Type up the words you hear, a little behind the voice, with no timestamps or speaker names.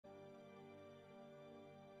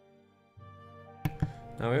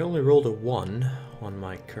Now I only rolled a 1 on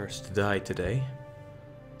my cursed die today,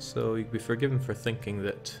 so you'd be forgiven for thinking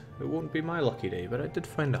that it won't be my lucky day, but I did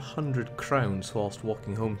find 100 crowns whilst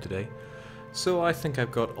walking home today, so I think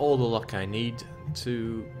I've got all the luck I need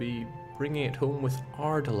to be bringing it home with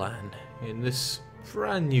Ardalan in this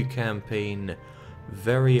brand new campaign,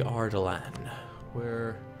 Very Ardalan,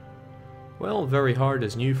 where, well, Very Hard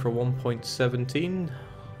is new for 1.17,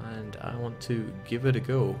 and I want to give it a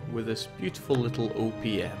go with this beautiful little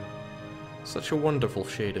OPM. Such a wonderful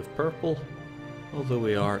shade of purple, although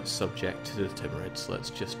we are subject to the Timurids. Let's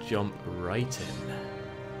just jump right in.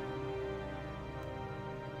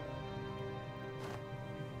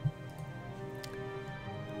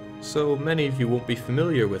 So many of you won't be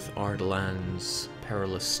familiar with Ardalan's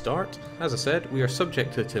perilous start. As I said, we are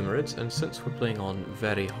subject to the Timurids, and since we're playing on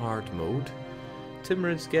very hard mode,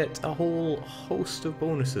 Timurids get a whole host of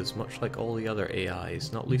bonuses, much like all the other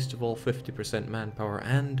AIs, not least of all 50% manpower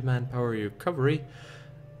and manpower recovery,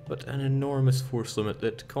 but an enormous force limit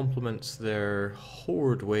that complements their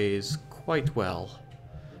horde ways quite well.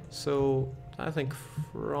 So I think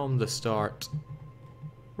from the start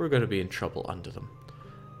we're going to be in trouble under them.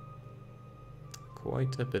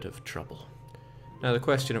 Quite a bit of trouble. Now the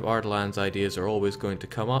question of Ardalan's ideas are always going to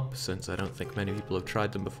come up, since I don't think many people have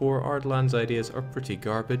tried them before. Ardalan's ideas are pretty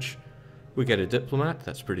garbage. We get a diplomat,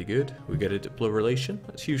 that's pretty good. We get a diplo relation,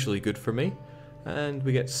 that's usually good for me. And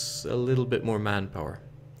we get a little bit more manpower.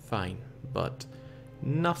 Fine, but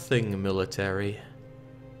nothing military.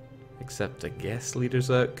 Except I guess leaders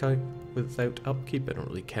without upkeep, I don't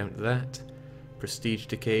really count that. Prestige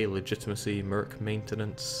decay, legitimacy, merc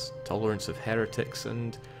maintenance, tolerance of heretics,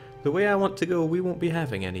 and the way I want to go, we won't be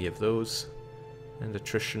having any of those. And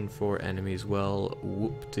attrition for enemies, well,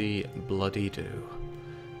 whoop-de-bloody-do.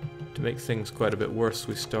 To make things quite a bit worse,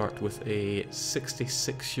 we start with a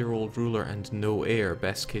 66-year-old ruler and no heir.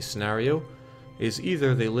 Best case scenario is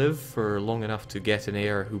either they live for long enough to get an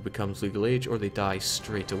heir who becomes legal age, or they die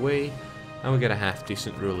straight away, and we get a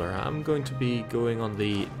half-decent ruler. I'm going to be going on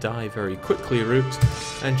the die very quickly route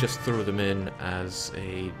and just throw them in as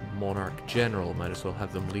a monarch general. Might as well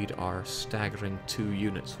have them lead our staggering 2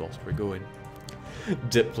 units whilst we're going.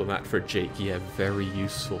 Diplomat for Jake, yeah, very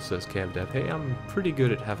useful, says KevDev. Hey, I'm pretty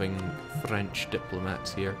good at having French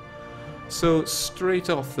diplomats here. So straight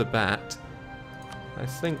off the bat, I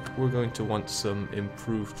think we're going to want some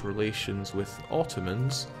improved relations with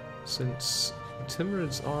Ottomans, since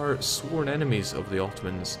Timurids are sworn enemies of the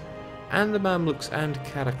Ottomans, and the Mamluks and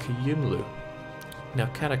Karakayunlu. Now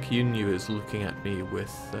Karakayunlu is looking at me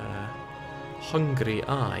with hungry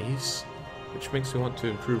eyes, which makes me want to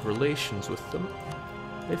improve relations with them,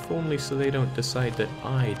 if only so they don't decide that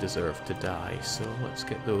I deserve to die. So let's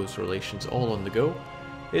get those relations all on the go.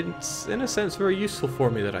 It's in a sense very useful for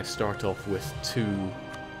me that I start off with 2,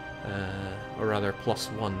 or rather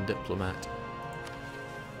 +1 diplomat.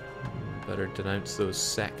 Better denounce those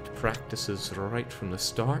sect practices right from the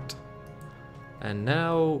start. And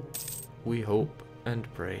now we hope and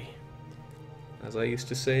pray. As I used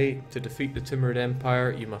to say, to defeat the Timurid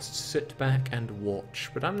Empire you must sit back and watch,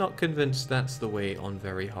 but I'm not convinced that's the way on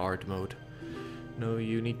very hard mode. No,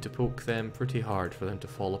 you need to poke them pretty hard for them to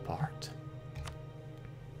fall apart.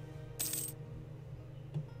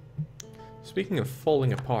 Speaking of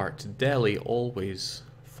falling apart, Delhi always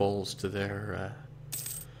falls to their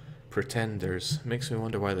pretenders. Makes me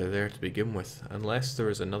wonder why they're there to begin with. Unless there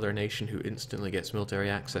is another nation who instantly gets military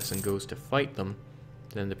access and goes to fight them,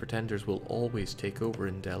 then the pretenders will always take over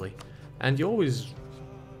in Delhi. And you always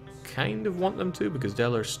kind of want them to, because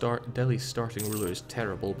Delhi's starting ruler is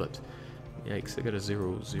terrible, but yikes, they got a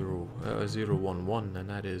 0-1-1, and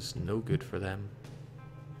that is no good for them.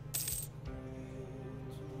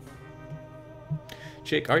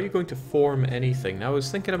 Jake, are you going to form anything? Now, I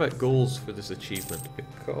was thinking about goals for this achievement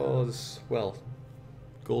because, well,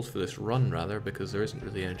 goals for this run rather, because there isn't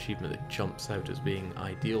really an achievement that jumps out as being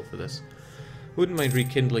ideal for this. Wouldn't mind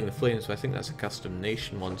rekindling the flames, but I think that's a custom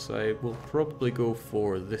nation one, so I will probably go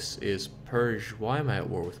for This Is Persia. Why am I at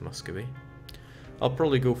war with Muscovy? I'll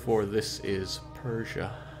probably go for This Is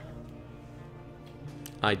Persia.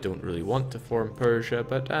 I don't really want to form Persia,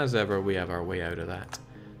 but as ever we have our way out of that.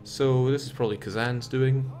 So this is probably Kazan's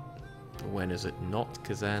doing. When is it not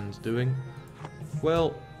Kazan's doing?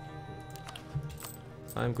 Well,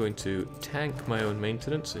 I'm going to tank my own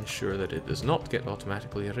maintenance, ensure that it does not get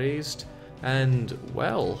automatically raised, and,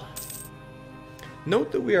 well,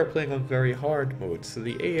 note that we are playing on very hard mode, so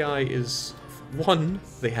the AI is, 1,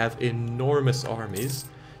 they have enormous armies,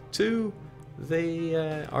 2, they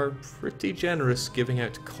are pretty generous giving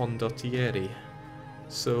out condottieri.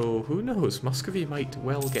 So, who knows, Muscovy might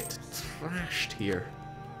well get trashed here.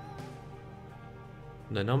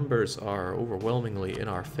 The numbers are overwhelmingly in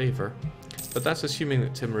our favour, but that's assuming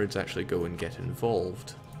that Timurids actually go and get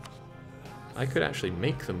involved. I could actually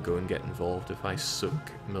make them go and get involved if I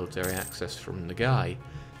soak military access from the guy,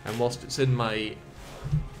 and whilst it's in my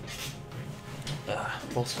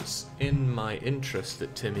interest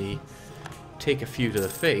that Timmy take a few to the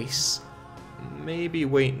face, maybe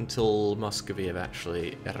wait until Muscovy have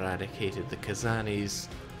actually eradicated the Kazanis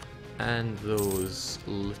and those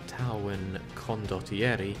Litauan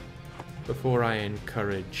condottieri before I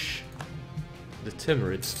encourage the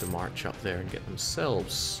Timurids to march up there and get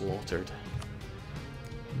themselves slaughtered.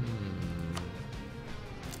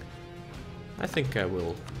 I think I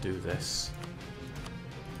will do this.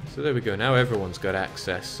 So there we go, now everyone's got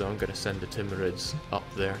access, so I'm going to send the Timurids up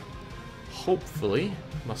there. Hopefully,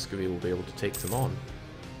 Muscovy will be able to take them on.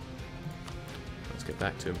 Let's get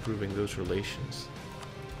back to improving those relations.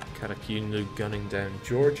 Karakiunu gunning down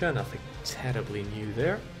Georgia, nothing terribly new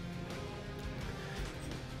there.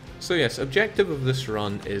 So yes, objective of this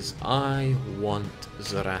run is I want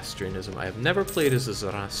Zoroastrianism. I have never played as a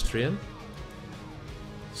Zoroastrian.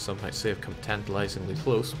 Some might say I've come tantalizingly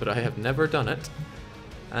close, but I have never done it.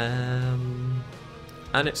 And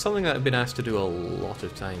it's something that I've been asked to do a lot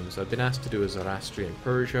of times. I've been asked to do a Zoroastrian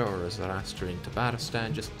Persia or a Zoroastrian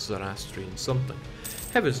Tabaristan, just Zoroastrian something.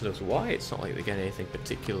 Heavens knows why, it's not like they get anything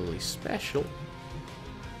particularly special.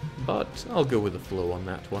 But I'll go with the flow on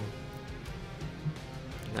that one.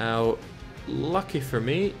 Now, lucky for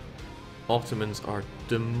me, Ottomans are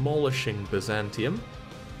demolishing Byzantium,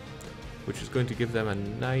 which is going to give them a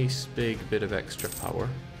nice big bit of extra power.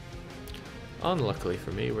 Unluckily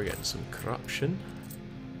for me, we're getting some corruption.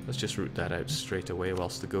 Let's just root that out straight away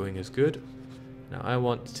whilst the going is good. Now I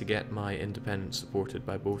want to get my independence supported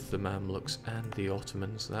by both the Mamluks and the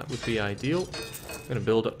Ottomans. That would be ideal. I'm going to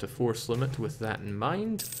build up to force limit with that in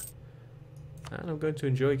mind. And I'm going to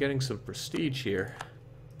enjoy getting some prestige here.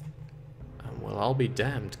 And well, I'll be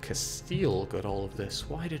damned, Castile got all of this.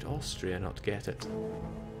 Why did Austria not get it?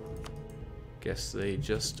 Guess they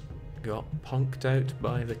just got punked out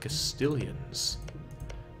by the Castilians.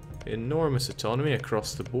 Enormous autonomy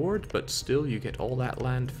across the board, but still you get all that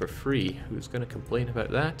land for free. Who's going to complain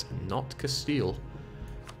about that? Not Castile.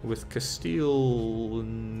 With Castile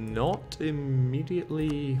not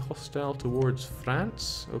immediately hostile towards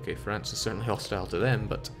France. Okay, France is certainly hostile to them,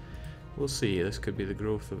 but we'll see. This could be the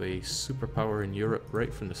growth of a superpower in Europe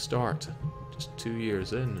right from the start. Just 2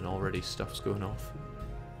 years in and already stuff's going off.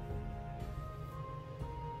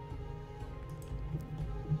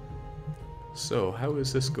 So, how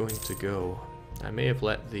is this going to go? I may have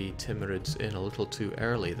let the Timurids in a little too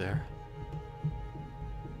early there.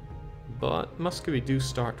 But Muscovy do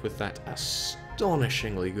start with that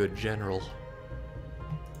astonishingly good general.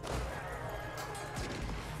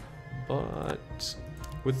 But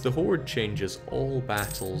with the horde changes, all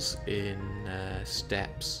battles in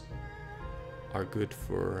steppes are good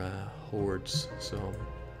for hordes. So,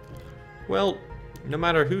 well, no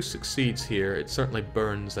matter who succeeds here, it certainly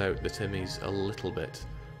burns out the Timmies a little bit.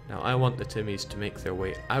 Now I want the Timmies to make their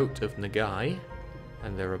way out of Nagai,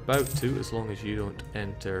 and they're about to, as long as you don't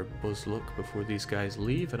enter Buzluk before these guys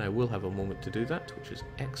leave, and I will have a moment to do that, which is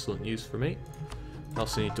excellent news for me. I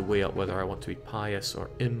also need to weigh up whether I want to be pious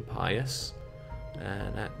or impious,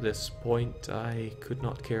 and at this point I could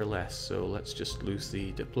not care less, so let's just lose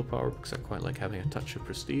the Diplo power because I quite like having a touch of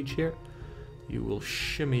prestige here. You will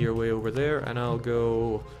shimmy your way over there, and I'll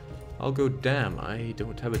go damn, I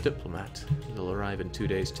don't have a diplomat. They'll arrive in 2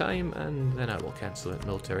 days' time, and then I will cancel that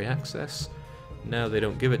military access. Now they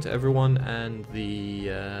don't give it to everyone, and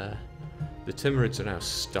the Timurids are now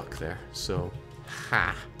stuck there, so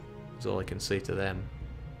ha, is all I can say to them.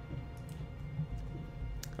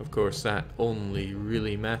 Of course, that only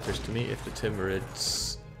really matters to me if the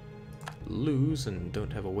Timurids lose and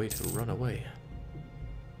don't have a way to run away.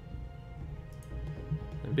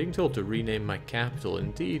 I'm being told to rename my capital.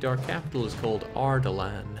 Indeed, our capital is called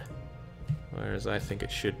Ardalan, whereas I think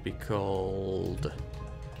it should be called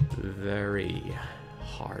Very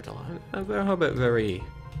Ardalan. How about Very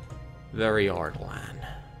Ardalan?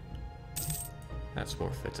 That's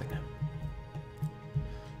more fitting.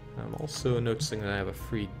 I'm also noticing that I have a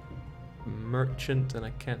free merchant, and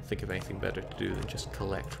I can't think of anything better to do than just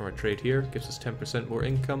collect from our trade here. Gives us 10% more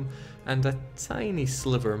income and a tiny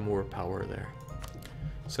sliver more power there.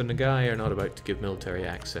 So Nagai are not about to give military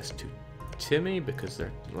access to Timmy because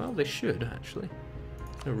they're, well, they should actually.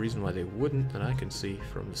 No reason why they wouldn't that I can see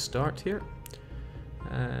from the start here.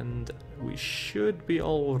 And we should be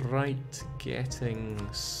alright getting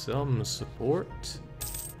some support.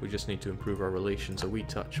 We just need to improve our relations a wee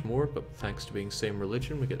touch more, but thanks to being same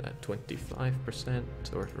religion, we get that 25%,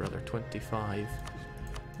 or rather 25,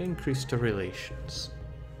 increase to relations.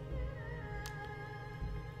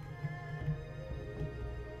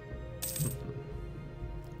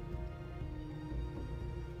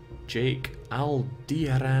 Jake,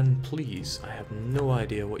 Ardalan, please. I have no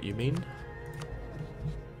idea what you mean.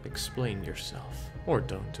 Explain yourself. Or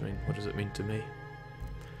don't. I mean, what does it mean to me?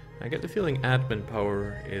 I get the feeling admin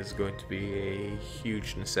power is going to be a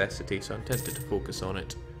huge necessity, so I'm tempted to focus on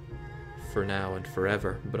it for now and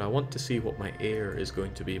forever. But I want to see what my heir is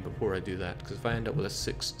going to be before I do that, because if I end up with a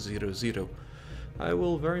 600, I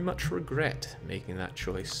will very much regret making that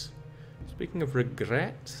choice. Speaking of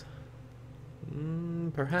regret,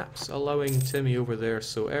 perhaps allowing Timmy over there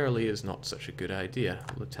so early is not such a good idea.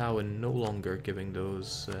 Litauan no longer giving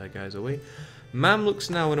those guys away. Mamluks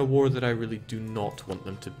now in a war that I really do not want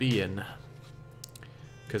them to be in,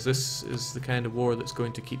 because this is the kind of war that's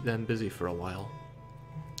going to keep them busy for a while.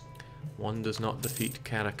 One does not defeat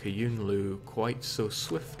Karakayunlu quite so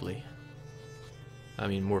swiftly. I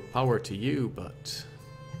mean, more power to you, but...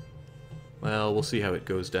 well, we'll see how it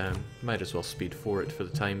goes down. Might as well speed for it for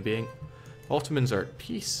the time being. Ottomans are at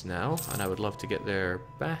peace now, and I would love to get their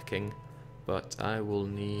backing, but I will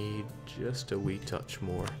need just a wee touch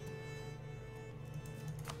more.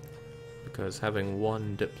 Because having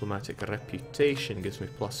one diplomatic reputation gives me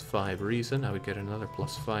 +5 reason. I would get another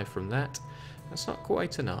 +5 from that. That's not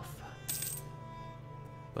quite enough.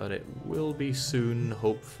 But it will be soon,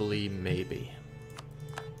 hopefully, maybe.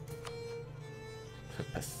 A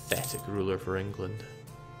pathetic ruler for England.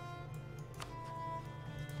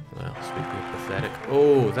 Well, speaking of pathetic...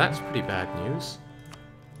 oh, that's pretty bad news.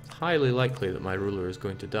 It's highly likely that my ruler is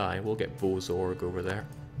going to die. We'll get Bozorg over there.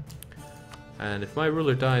 And if my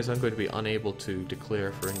ruler dies, I'm going to be unable to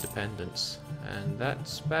declare for independence. And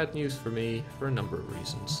that's bad news for me for a number of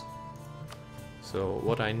reasons. So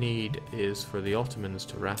what I need is for the Ottomans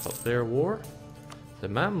to wrap up their war, the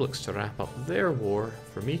Mamluks to wrap up their war,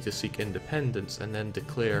 for me to seek independence and then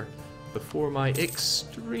declare before my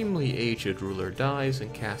extremely aged ruler dies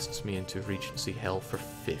and casts me into regency hell for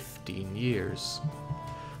 15 years.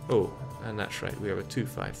 Oh, and that's right, we have a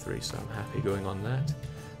 253, so I'm happy going on that.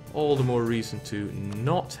 All the more reason to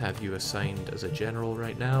not have you assigned as a general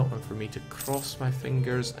right now, and for me to cross my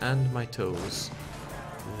fingers and my toes.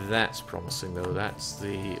 That's promising though, that's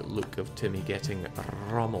the look of Timmy getting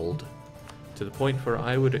rummeled. To the point where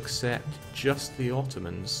I would accept just the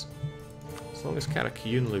Ottomans, as long as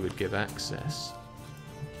Karakayunlu would give access.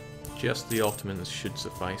 Just the Ottomans should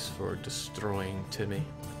suffice for destroying Timmy,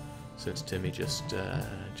 since Timmy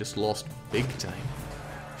just lost big time.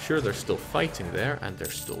 Sure, they're still fighting there, and they're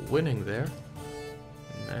still winning there.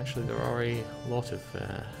 And actually, there are a lot of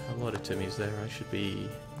Timmys there.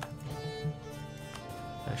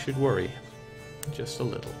 I should worry, just a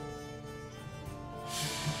little.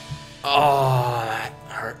 Oh, that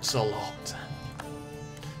hurts a lot.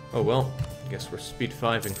 Oh well, I guess we're speed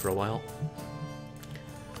 5ing for a while.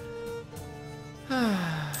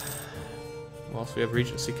 Whilst we have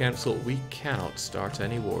Regency Council, we cannot start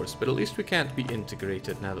any wars, but at least we can't be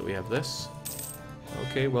integrated now that we have this.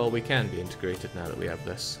 Okay, well, we can be integrated now that we have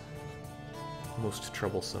this. Most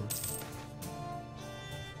troublesome.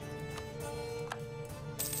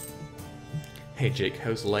 Hey Jake,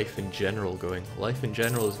 how's life in general going? Life in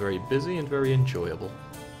general is very busy and very enjoyable.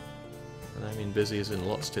 And I mean busy as in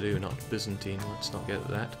lots to do, not Byzantine, let's not get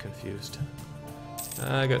that confused.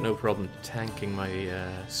 I got no problem tanking my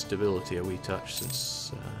stability a wee touch,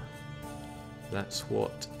 since that's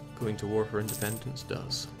what going to war for independence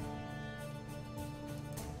does.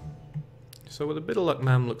 So with a bit of luck,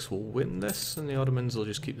 Mamluks will win this, and the Ottomans will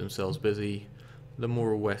just keep themselves busy. The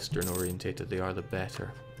more Western orientated they are, the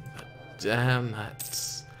better. But damn,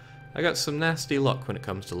 I got some nasty luck when it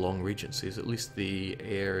comes to long regencies. At least the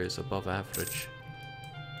heir is above average.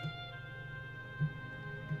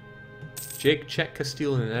 Jake, check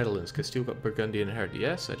Castile and the Netherlands. Castile got Burgundian inherited.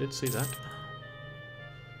 Yes, I did see that.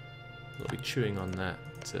 They'll be chewing on that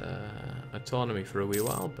autonomy for a wee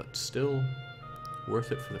while, but still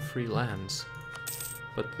worth it for the free lands.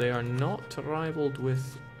 But they are not rivaled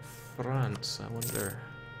with France. I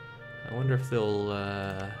wonder if they'll...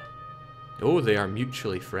 Oh, they are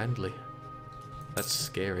mutually friendly. That's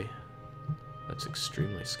scary. That's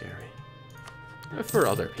extremely scary. For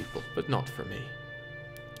other people, but not for me.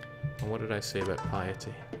 And what did I say about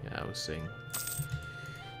piety? Yeah, I was saying,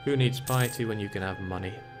 who needs piety when you can have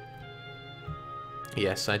money?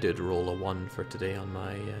 Yes, I did roll a 1 for today on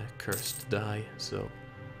my cursed die, so...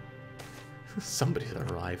 somebody's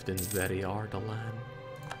arrived in very Ardalan.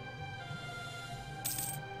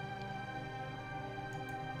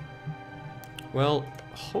 Well,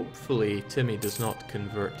 hopefully Timmy does not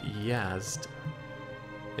convert Yazd.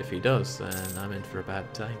 If he does, then I'm in for a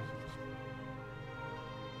bad time.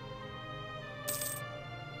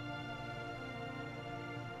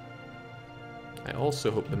 I also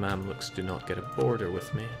hope the Mamluks do not get a border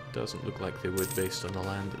with me. It doesn't look like they would based on the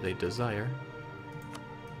land that they desire.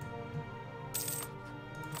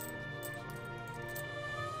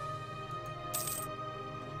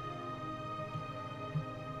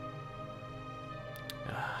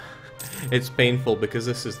 It's painful because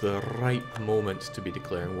this is the ripe moment to be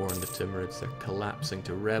declaring war on the Timurids. They're collapsing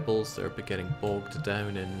to rebels, they're getting bogged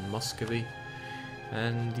down in Muscovy.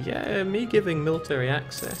 And yeah, me giving military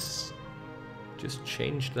access just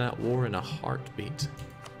changed that war in a heartbeat.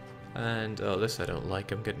 And oh, this I don't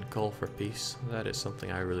like. I'm getting call for peace. That is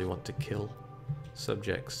something I really want to kill.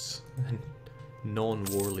 Subjects and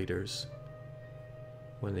non-war leaders,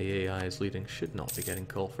 when the AI is leading, should not be getting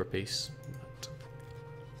call for peace. But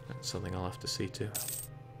that's something I'll have to see to.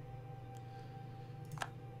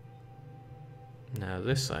 Now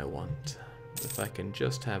this I want. If I can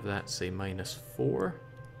just have that say -4.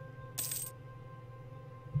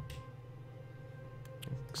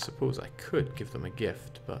 I suppose I could give them a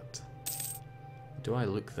gift, but do I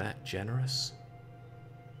look that generous?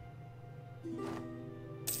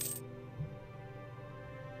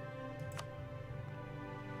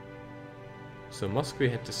 So Muscovy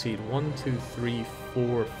had to cede 1, 2, 3,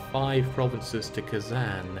 4, 5 provinces to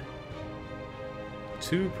Kazan.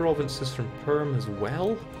 2 provinces from Perm as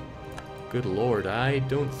well? Good lord, I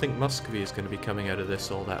don't think Muscovy is going to be coming out of this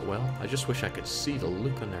all that well. I just wish I could see the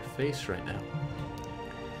look on their face right now.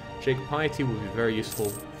 Jake, piety will be very useful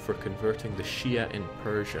for converting the Shia in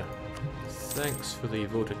Persia. Thanks for the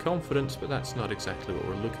vote of confidence, but that's not exactly what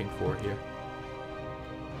we're looking for here.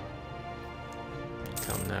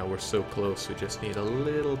 Come now, we're so close, we just need a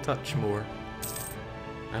little touch more.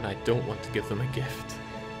 And I don't want to give them a gift.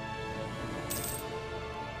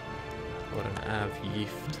 What an Av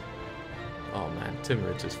Yift. Oh man,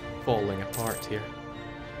 Timurids is falling apart here.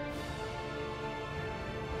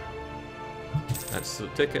 That's the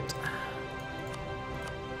ticket.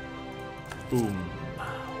 Boom.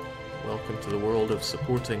 Welcome to the world of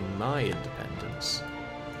supporting my independence.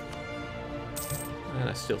 And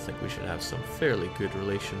I still think we should have some fairly good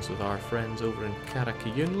relations with our friends over in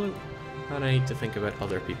Karakayunlu. And I need to think about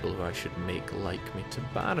other people who I should make like me.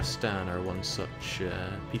 Tabaristan are one such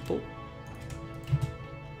people.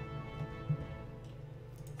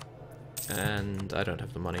 And I don't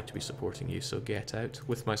have the money to be supporting you, so get out.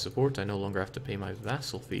 With my support, I no longer have to pay my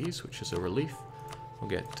vassal fees, which is a relief. I'll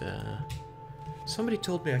get... Somebody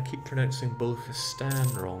told me I keep pronouncing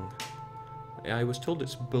Balochistan wrong. I was told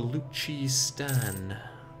it's Baluchistan.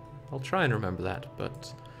 I'll try and remember that,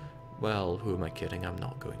 but... Well, who am I kidding? I'm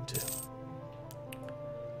not going to.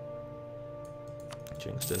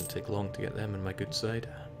 Jinx didn't take long to get them on my good side.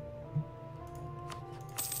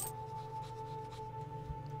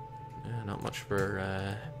 Not much for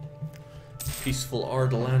peaceful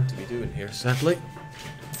Ardalan to be doing here, sadly.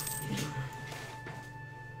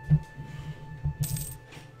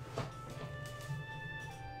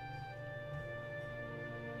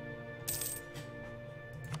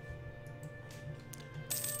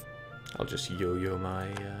 I'll just yo-yo my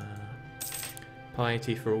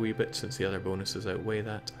piety for a wee bit since the other bonuses outweigh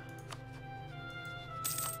that.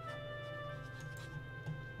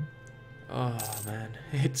 Oh man,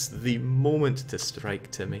 it's the moment to strike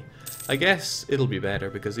Timmy. I guess it'll be better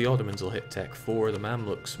because the Ottomans will hit Tech 4, the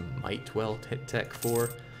Mamluks might well hit Tech 4.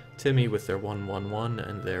 Timmy with their 111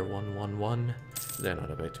 and their 111, they're not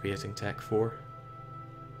about to be hitting Tech 4.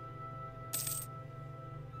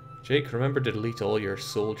 Jake, remember to delete all your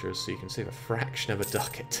soldiers so you can save a fraction of a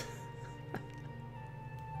ducat.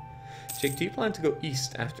 Jake, do you plan to go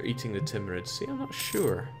east after eating the Timurids? See, I'm not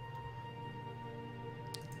sure.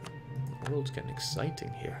 The world's getting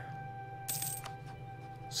exciting here.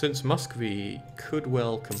 Since Muscovy could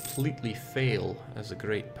well completely fail as a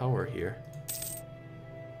great power here,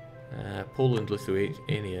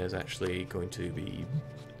 Poland-Lithuania is actually going to be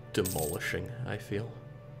demolishing, I feel.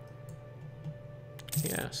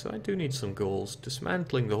 Yeah, so I do need some goals.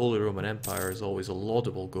 Dismantling the Holy Roman Empire is always a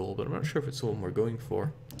laudable goal, but I'm not sure if it's the one we're going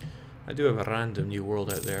for. I do have a random new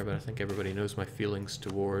world out there, but I think everybody knows my feelings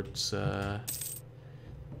towards...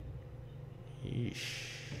 Yeesh.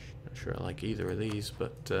 Not sure I like either of these,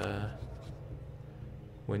 but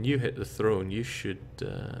when you hit the throne, you should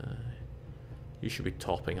be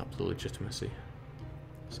topping up the legitimacy.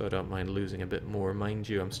 So I don't mind losing a bit more. Mind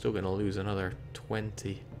you, I'm still going to lose another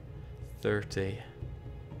 20, 30.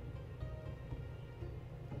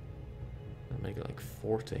 I'll make it like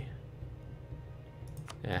 40.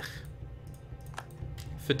 Eh.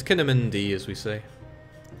 Fitkinamindi, as we say.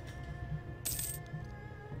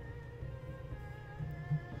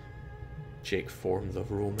 Jake formed the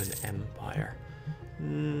Roman Empire.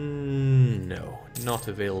 No, not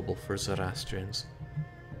available for Zoroastrians.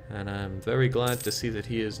 And I'm very glad to see that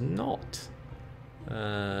he is not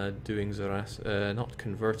doing not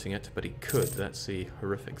converting it, but he could. That's the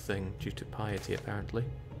horrific thing, due to piety, apparently.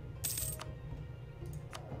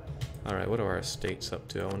 Alright, what are our estates up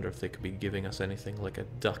to? I wonder if they could be giving us anything like a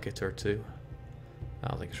ducat or two. I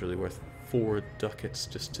don't think it's really worth 4 ducats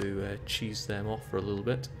just to cheese them off for a little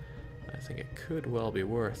bit. I think it could well be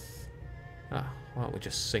worth... why don't we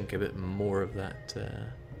just sink a bit more of that...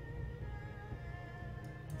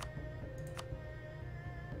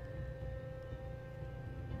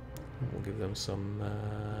 We'll give them some...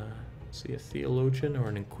 see, a theologian or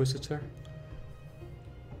an inquisitor?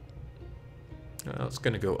 It's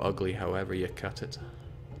going to go ugly however you cut it.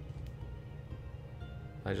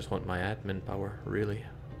 I just want my admin power, really.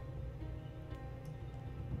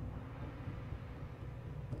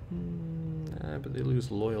 But they lose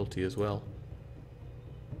loyalty as well.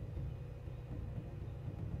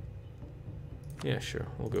 Yeah, sure,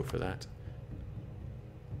 we'll go for that.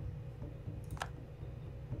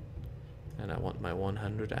 And I want my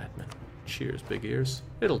 100 admin. Cheers, big ears.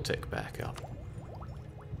 It'll tick back up.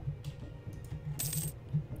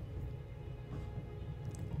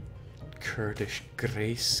 Kurdish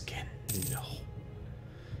greyskin. No.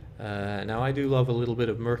 Now I do love a little bit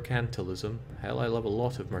of mercantilism. Hell, I love a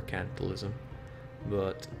lot of mercantilism.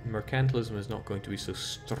 But mercantilism is not going to be so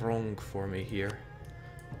strong for me here.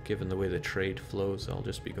 Given the way the trade flows, I'll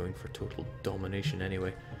just be going for total domination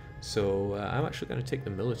anyway. So I'm actually going to take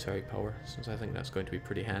the military power, since I think that's going to be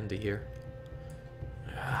pretty handy here.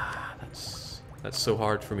 That's so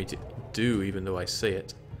hard for me to do, even though I say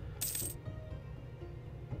it.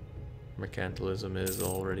 Mercantilism is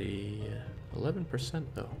already 11%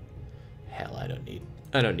 though. Hell, I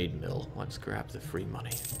don't need mill. Let's grab the free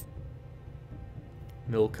money.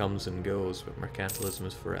 Mill comes and goes, but mercantilism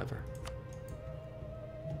is forever.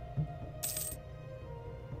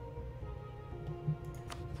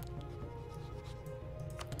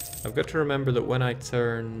 I've got to remember that when I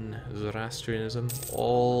turn Zoroastrianism,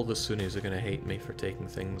 all the Sunnis are going to hate me for taking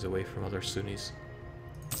things away from other Sunnis.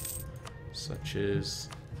 Such as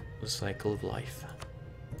the cycle of life.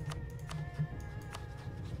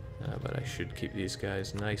 But I should keep these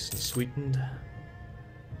guys nice and sweetened.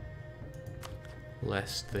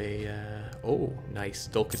 Lest they... oh, nice.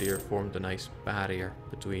 Dulkadir formed a nice barrier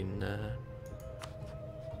between...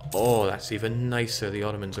 oh, that's even nicer. The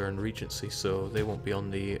Ottomans are in Regency, so they won't be on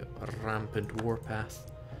the rampant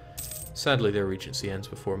warpath. Sadly, their Regency ends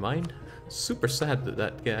before mine. Super sad that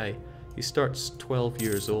that guy, he starts 12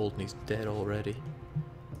 years old and he's dead already.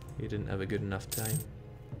 He didn't have a good enough time.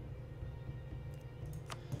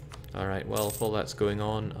 Alright, well, if all that's going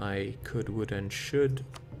on, I could, would, and should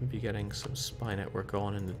be getting some spy network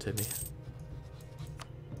on in the Timmy.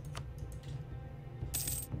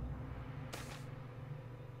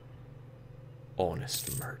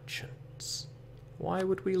 Honest merchants. Why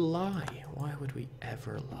would we lie? Why would we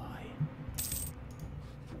ever lie?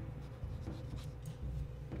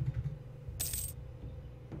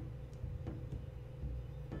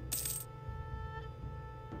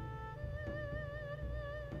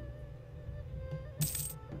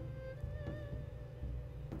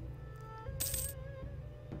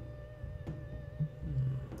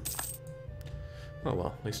 Oh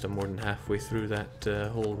well, at least I'm more than halfway through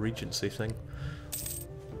that whole Regency thing.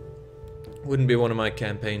 Wouldn't be one of my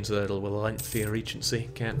campaigns that will lengthy Regency.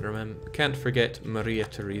 Can't forget Maria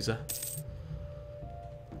Theresa.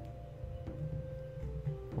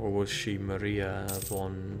 Or was she Maria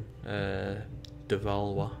von de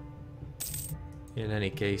Valois? In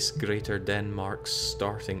any case, Greater Denmark's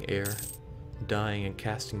starting heir, dying and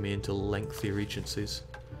casting me into lengthy Regencies.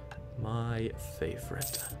 My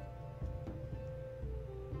favourite.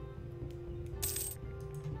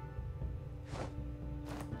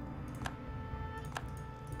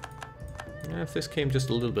 If this came just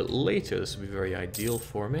a little bit later, this would be very ideal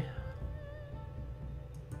for me.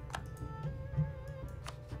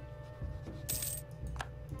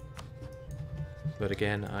 But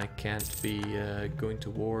again, I can't be going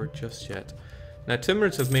to war just yet. Now,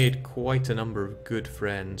 Timurids have made quite a number of good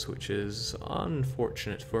friends, which is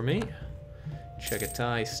unfortunate for me.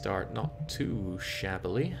 Chagatai start not too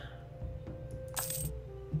shabbily.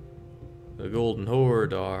 The Golden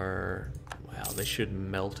Horde are... well, they should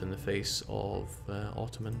melt in the face of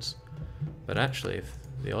Ottomans. But actually, if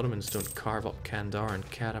the Ottomans don't carve up Kandar and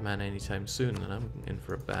Karaman anytime soon, then I'm in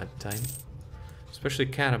for a bad time. Especially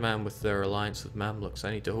Karaman with their alliance with Mamluks.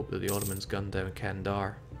 I need to hope that the Ottomans gun down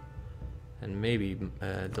Kandar. And maybe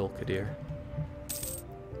Dulkadir.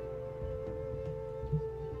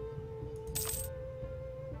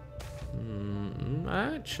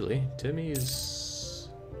 Actually, Timmy's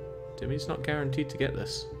not guaranteed to get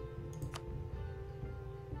this.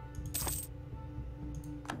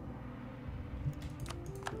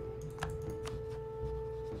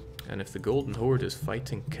 And if the Golden Horde is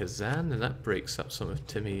fighting Kazan, then that breaks up some of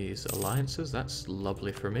Timmy's alliances. That's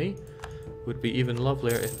lovely for me. Would be even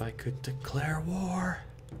lovelier if I could declare war.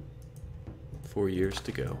 4 years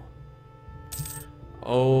to go.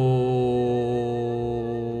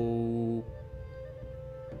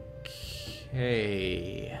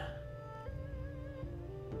 Okay.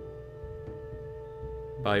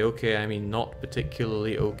 By okay, I mean not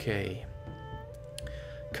particularly okay.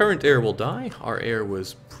 Current heir will die. Our heir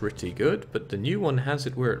was pretty good, but the new one has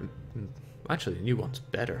it where... Actually, the new one's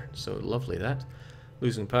better, so lovely that.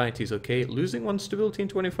 Losing piety is okay. Losing 1 stability and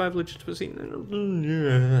 25 legitimacy...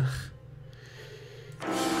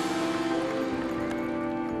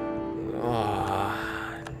 Well...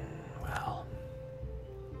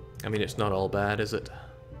 I mean, it's not all bad, is it?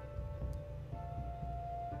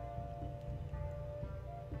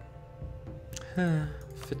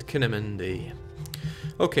 Fitkinamindi.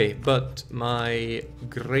 Okay, but my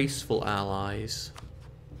graceful allies,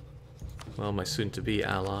 well, my soon-to-be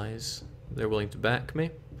allies, they're willing to back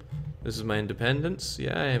me. This is my independence.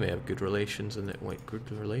 Yeah, I may have good relations in it. Wait,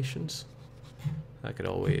 good relations? I could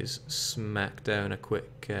always smack down a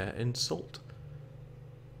quick insult.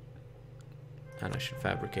 And I should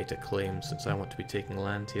fabricate a claim since I want to be taking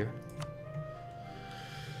land here.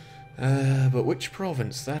 But which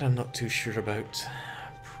province? That I'm not too sure about.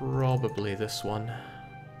 Probably this one.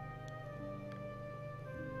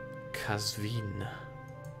 Kazvin.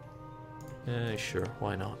 Sure,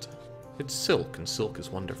 why not? It's silk, and silk is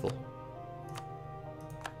wonderful.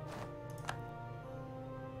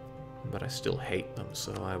 But I still hate them,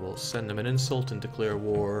 so I will send them an insult and declare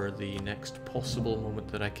war the next possible moment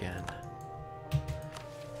that I can.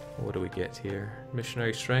 What do we get here?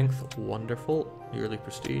 Missionary strength, wonderful. Yearly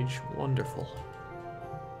prestige, wonderful.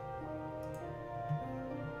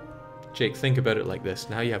 Jake, think about it like this.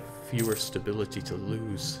 Now you have fewer stability to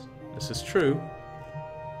lose. This is true.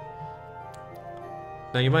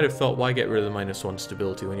 Now you might have thought, why get rid of the -1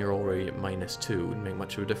 stability when you're already at -2? It wouldn't make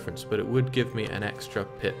much of a difference, but it would give me an extra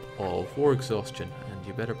pip of war exhaustion, and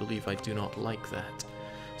you better believe I do not like that.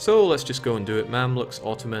 So let's just go and do it. Mamluks,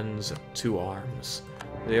 Ottomans, 2 arms.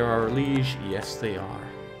 They are our liege, yes they are.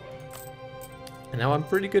 And now I'm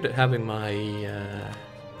pretty good at having my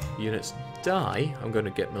units die. I'm going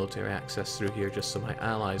to get military access through here just so my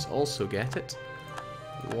allies also get it.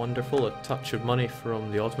 Wonderful, a touch of money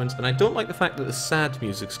from the Ottomans. And I don't like the fact that the sad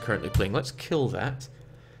music's currently playing. Let's kill that.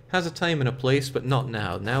 Has a time and a place, but not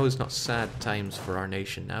now. Now is not sad times for our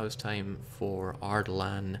nation. Now is time for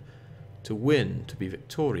Ardalan to win, to be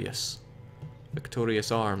victorious.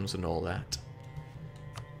 Victorious arms and all that.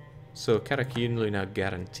 So Karakiunlu now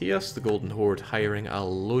guarantee us. The Golden Horde hiring a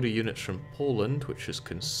load of units from Poland, which is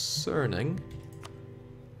concerning.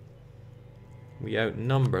 We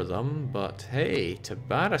outnumber them, but hey,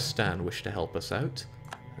 Tabaristan wish to help us out.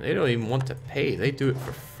 They don't even want to pay, they do it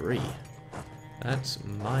for free. That's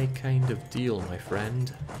my kind of deal, my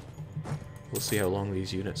friend. We'll see how long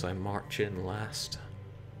these units I march in last.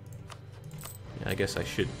 Yeah, I guess I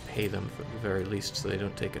should pay them for the very least so they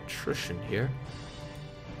don't take attrition here.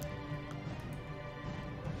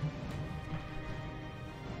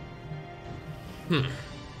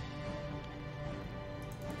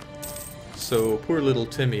 So poor little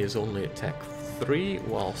Timmy is only at Tech 3,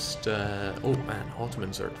 whilst oh man,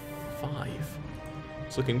 Ottomans are at 5.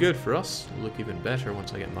 It's looking good for us. It'll look even better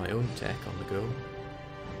once I get my own tech on the go.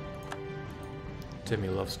 Timmy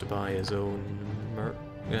loves to buy his own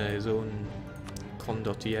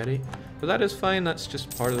condottieri, but that is fine. That's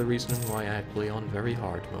just part of the reason why I play on very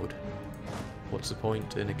hard mode. What's the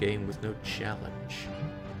point in a game with no challenge?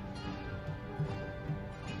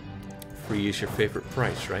 Free is your favorite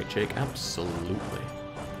price, right, Jake? Absolutely.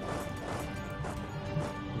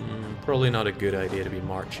 Probably not a good idea to be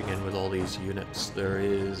marching in with all these units. There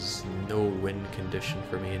is no win condition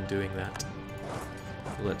for me in doing that.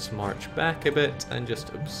 Let's march back a bit and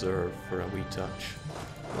just observe for a wee touch.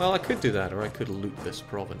 Well, I could do that, or I could loot this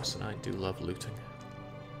province, and I do love looting.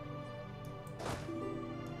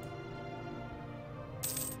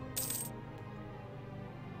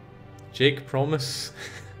 Jake, promise...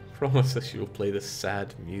 promise us you'll play the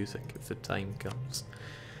sad music if the time comes.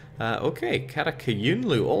 Okay,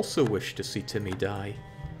 Karakayunlu also wished to see Timmy die.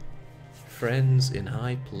 friends in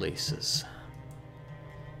high places.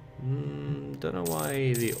 Don't know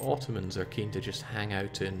why the Ottomans are keen to just hang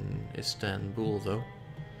out in Istanbul though.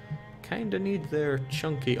 Kinda need their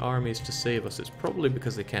chunky armies to save us. It's probably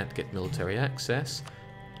because they can't get military access.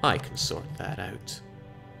 I can sort that out.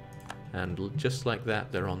 And just like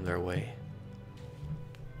that, they're on their way.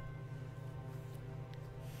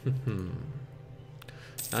 I'm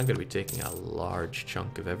going to be taking a large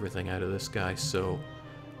chunk of everything out of this guy, so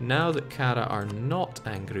now that Kara are not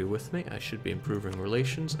angry with me, I should be improving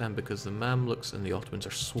relations, and because the Mamluks and the Ottomans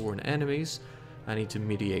are sworn enemies, I need to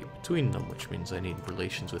mediate between them, which means I need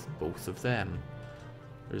relations with both of them.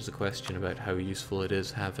 There's a question about how useful it is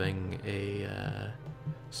having a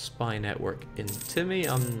spy network in Timmy.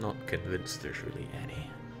 I'm not convinced there's really any.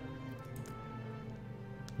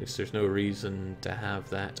 At least there's no reason to have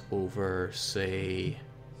that over, say,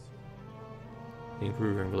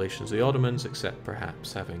 improving relations with the Ottomans, except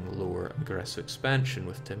perhaps having lower aggressive expansion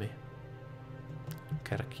with Timmy.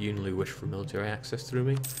 Karakunlu wish for military access through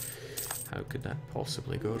me. How could that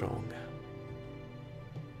possibly go wrong?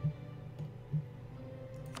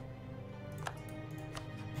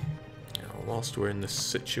 Now, whilst we're in this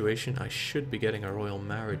situation, I should be getting a royal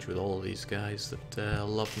marriage with all of these guys that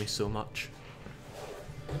love me so much.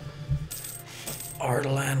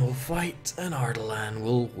 Ardalan will fight, and Ardalan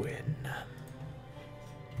will win.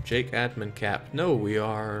 Jake admin cap. No, we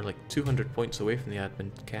are like 200 points away from the admin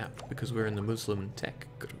cap because we're in the Muslim tech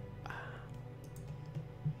group.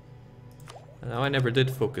 Now, I never did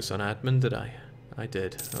focus on admin, did I? I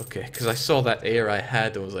did. Okay, because I saw that air I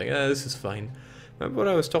had and was like, this is fine. Remember what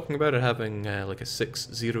I was talking about, it having like a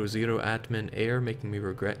 600 admin air, making me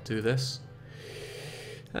regret to do this?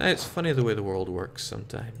 It's funny the way the world works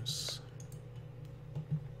sometimes.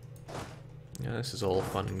 Yeah, this is all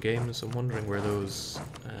fun and games. I'm wondering where those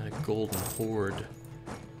Golden Horde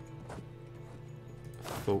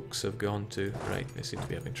folks have gone to. Right, they seem to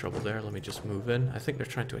be having trouble there. Let me just move in. I think they're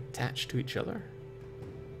trying to attach to each other.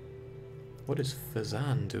 What is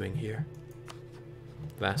Fazan doing here?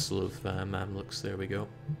 Vassal of Mamluks, there we go.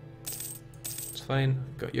 It's fine,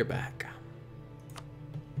 got your back.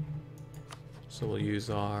 So we'll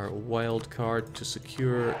use our wild card to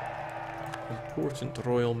secure important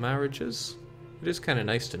royal marriages. It is kind of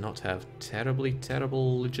nice to not have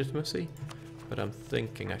terrible legitimacy, but I'm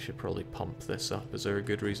thinking I should probably pump this up. Is there a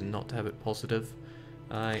good reason not to have it positive?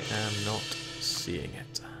 I am not seeing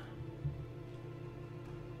it.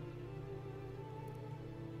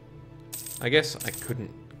 I guess I couldn't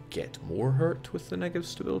get more hurt with the negative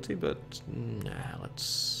stability, but nah,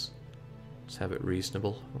 let's have it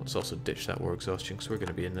reasonable. Let's also ditch that war exhaustion because we're going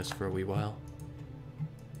to be in this for a wee while.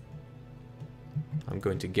 I'm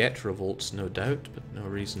going to get revolts, no doubt, but no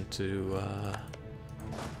reason to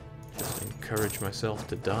just encourage myself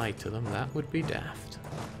to die to them. That would be daft.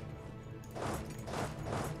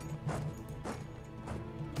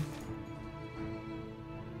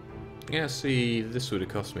 Yeah, see, this would have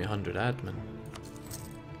cost me 100 admin.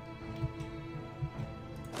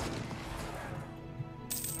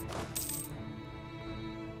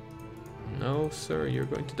 No, sir, you're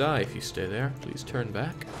going to die if you stay there. Please turn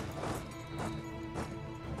back.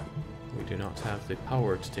 We do not have the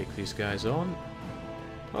power to take these guys on.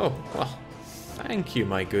 Oh, well, thank you,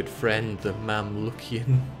 my good friend, the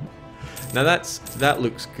Mamlukian. Now that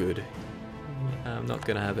looks good. I'm not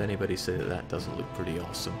going to have anybody say that that doesn't look pretty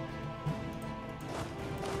awesome.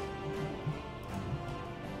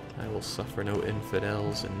 I will suffer no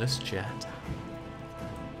infidels in this chat.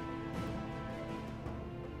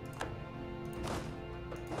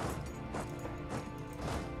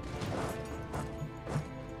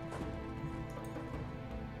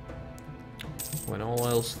 When all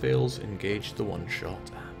else fails, engage the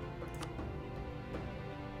one-shot.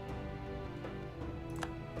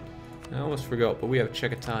 I almost forgot, but we have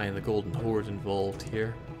Chagatai and the Golden Horde involved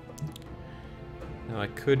here. Now I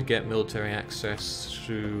could get military access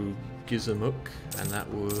through Gizamuk, and that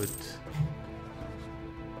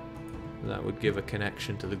would give a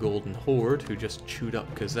connection to the Golden Horde, who just chewed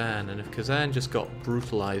up Kazan, and if Kazan just got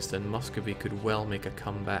brutalized, then Muscovy could well make a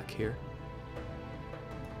comeback here.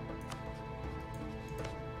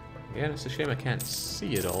 Again, it's a shame I can't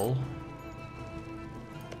see it all.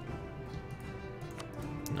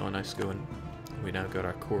 No, nice going. We now got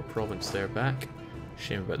our core province there back.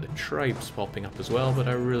 Shame about the tribes popping up as well, but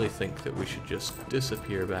I really think that we should just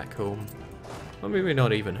disappear back home. Well, maybe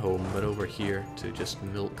not even home, but over here to just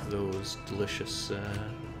milk those delicious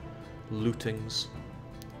lootings.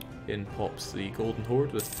 In pops the Golden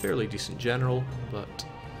Horde with fairly decent general, but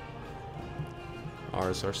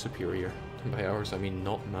ours are superior. And by ours, I mean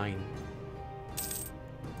not mine.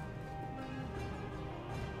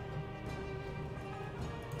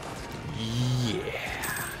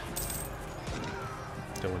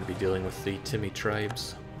 dealing with the Timmy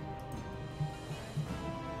tribes.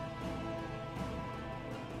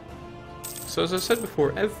 So as I said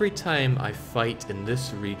before, every time I fight in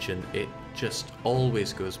this region, it just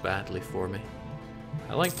always goes badly for me.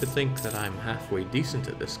 I like to think that I'm halfway decent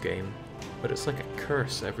at this game, but it's like a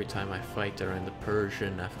curse every time I fight around the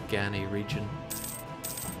Persian, Afghani region.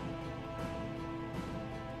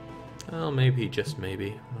 Well, maybe, just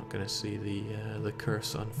maybe, I'm not going to see the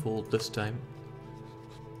curse unfold this time.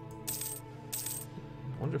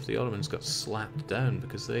 I wonder if the Ottomans got slapped down,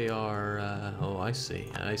 because they are... oh, I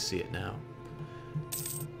see it now.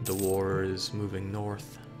 The war is moving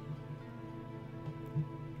north.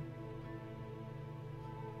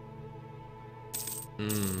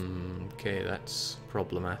 Okay, that's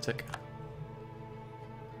problematic.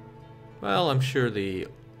 Well, I'm sure the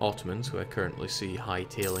Ottomans, who I currently see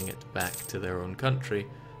hightailing it back to their own country,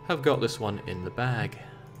 have got this one in the bag.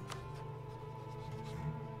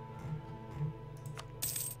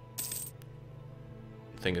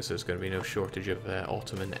 Thing is, there's going to be no shortage of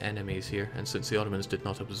Ottoman enemies here, and since the Ottomans did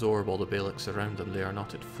not absorb all the Beyliks around them, they are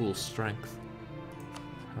not at full strength.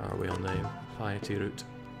 How are we on the piety route?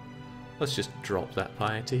 Let's just drop that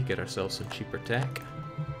piety, get ourselves some cheaper tech,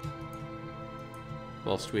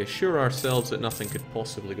 whilst we assure ourselves that nothing could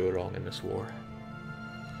possibly go wrong in this war.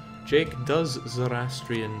 Jake, does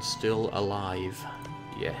Zoroastrian still alive?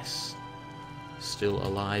 Yes. Still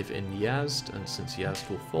alive in Yazd, and since Yazd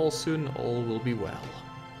will fall soon, all will be well.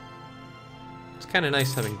 It's kind of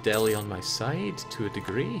nice having Delhi on my side, to a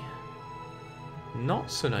degree.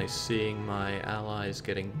 Not so nice seeing my allies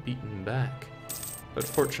getting beaten back. But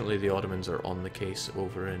fortunately the Ottomans are on the case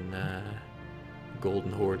over in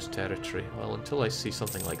Golden Horde's territory. Well, until I see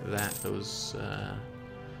something like that, those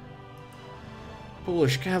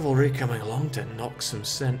Polish cavalry coming along to knock some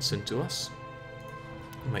sense into us.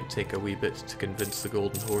 It might take a wee bit to convince the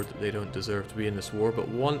Golden Horde that they don't deserve to be in this war, but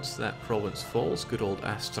once that province falls, good old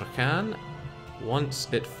Astrakhan, once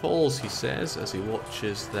it falls, he says, as he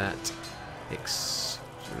watches that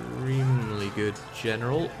extremely good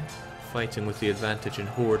general fighting with the advantage in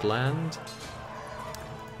Horde land,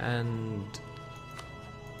 and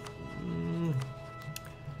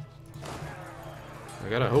I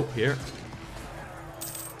gotta hope here,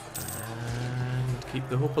 and keep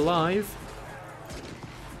the hope alive.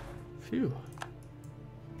 Phew.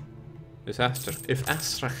 If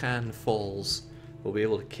Astrakhan falls, we'll be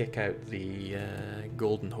able to kick out the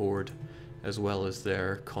Golden Horde as well as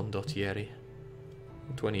their condottieri.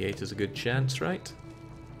 28 is a good chance, right?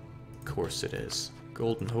 Of course it is.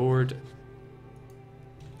 Golden Horde.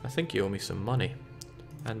 I think you owe me some money.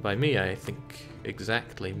 And by me, I think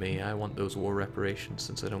exactly me. I want those war reparations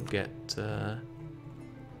since I don't get...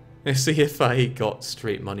 See, if I got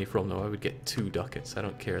straight money from them, I would get 2 ducats. I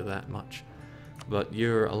don't care that much. But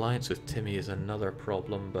your alliance with Timmy is another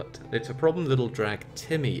problem, but it's a problem that'll drag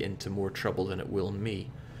Timmy into more trouble than it will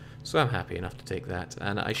me. So I'm happy enough to take that.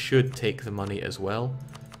 And I should take the money as well,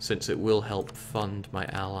 since it will help fund my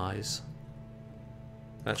allies.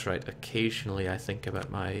 That's right, occasionally I think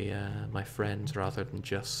about my my friends rather than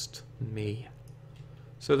just me.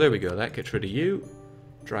 So there we go, that gets rid of you.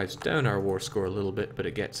 Drives down our war score a little bit, but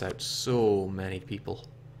it gets out so many people.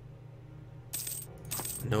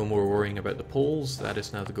 No more worrying about the Poles, that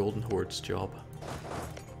is now the Golden Horde's job.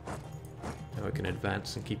 Now I can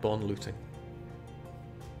advance and keep on looting.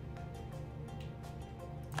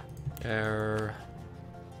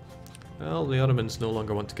 Well, the Ottomans no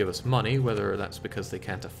longer want to give us money, whether that's because they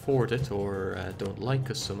can't afford it or don't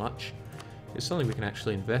like us so much. It's something we can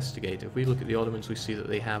actually investigate. If we look at the Ottomans, we see that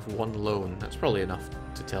they have 1 loan. That's probably enough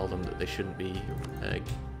to tell them that they shouldn't be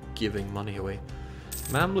giving money away.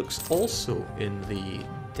 Mamluks also in the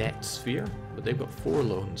debt sphere, but they've got 4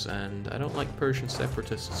 loans, and I don't like Persian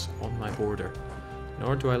separatists on my border.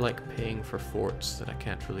 Nor do I like paying for forts that I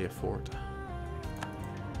can't really afford.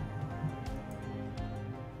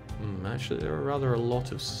 Actually, there are rather a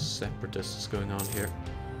lot of separatists going on here.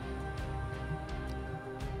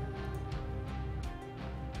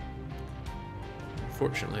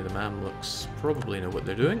 Fortunately, the Mamluks probably know what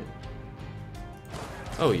they're doing.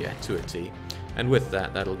 Oh yeah, to a T. And with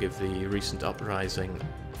that, that'll give the recent uprising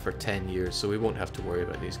for 10 years, so we won't have to worry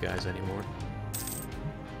about these guys anymore.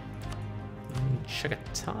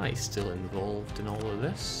 Chagatai still involved in all of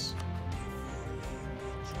this.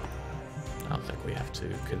 I don't think we have to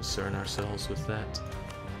concern ourselves with that.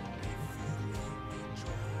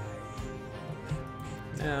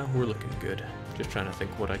 Yeah, we're looking good. Just trying to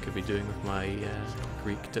think what I could be doing with my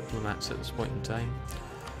Greek diplomats at this point in time.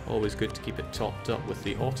 Always good to keep it topped up with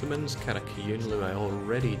the Ottomans. Karakayunlu I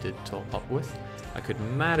already did top up with. I could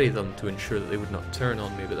marry them to ensure that they would not turn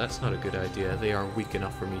on me, but that's not a good idea. They are weak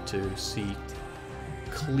enough for me to see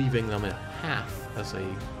cleaving them in half as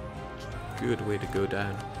a good way to go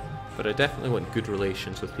down. But I definitely want good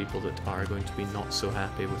relations with people that are going to be not so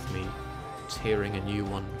happy with me tearing a new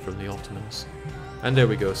one from the Ottomans. And there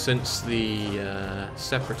we go. Since the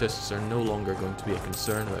separatists are no longer going to be a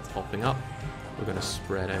concern about popping up, we're going to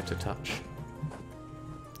spread out a touch.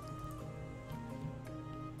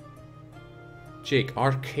 Jake,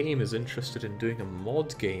 Arcane is interested in doing a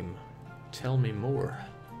mod game. Tell me more.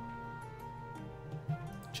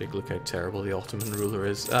 Jake, look how terrible the Ottoman ruler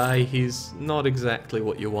is. Aye, he's not exactly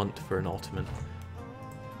what you want for an Ottoman.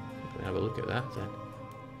 Let me have a look at that then.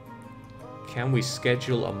 Can we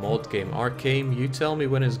schedule a mod game? Arcane, you tell me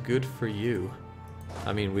when is good for you.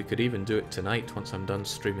 I mean, we could even do it tonight once I'm done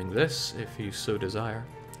streaming this, if you so desire.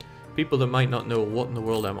 People that might not know what in the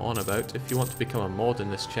world I'm on about, if you want to become a mod in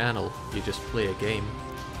this channel, you just play a game.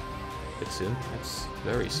 It's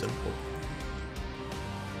very simple.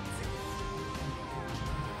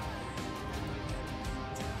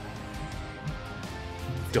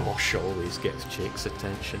 Dosh always gets Jake's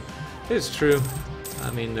attention. It's true.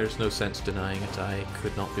 I mean, there's no sense denying it. I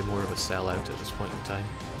could not be more of a sellout at this point in time.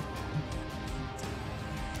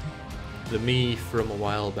 The me from a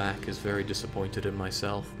while back is very disappointed in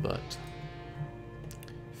myself, but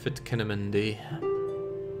Fitkinamindi.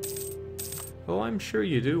 Oh, I'm sure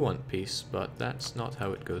you do want peace, but that's not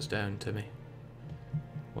how it goes down, Timmy.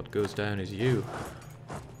 What goes down is you.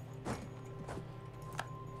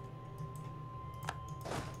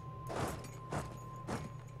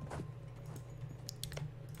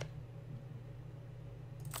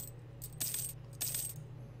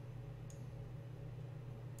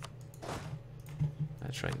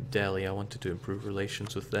 That's right, Delhi. I wanted to improve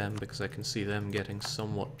relations with them because I can see them getting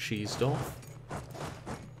somewhat cheesed off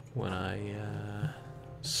when I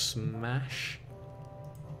smash.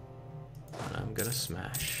 And I'm gonna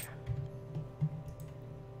smash.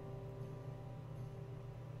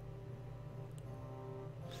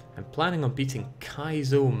 I'm planning on beating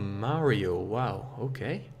Kaizo Mario. Wow,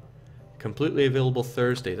 okay. Completely available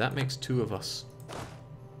Thursday. That makes 2 of us.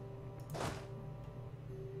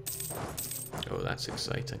 Oh, that's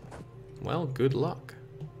exciting. Well, good luck.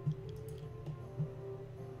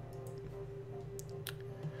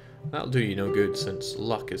 That'll do you no good, since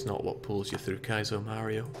luck is not what pulls you through Kaizo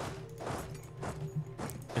Mario.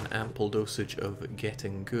 An ample dosage of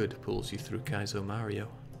getting good pulls you through Kaizo Mario.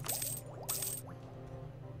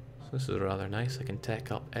 So this is rather nice. I can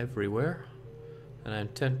tech up everywhere. And I'm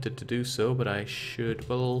tempted to do so, but I should,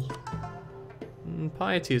 well...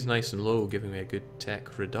 Piety is nice and low, giving me a good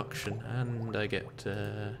tech reduction, and I get,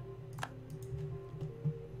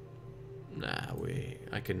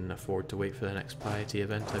 I can afford to wait for the next Piety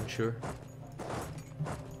event, I'm sure.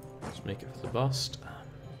 Let's make it for the bust.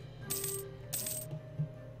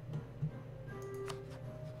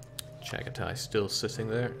 Chagatai still sitting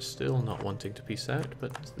there, still not wanting to peace out,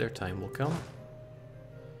 but their time will come.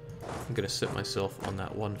 I'm going to sit myself on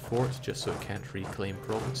that one fort, just so it can't reclaim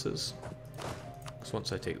provinces. Because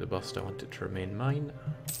once I take the bust, I want it to remain mine.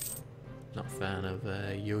 Not a fan of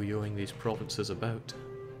yo-yoing these provinces about.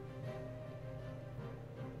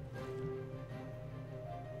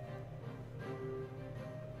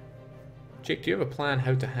 Jake, do you have a plan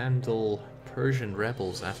how to handle Persian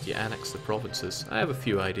rebels after you annex the provinces? I have a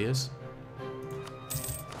few ideas.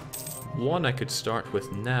 One I could start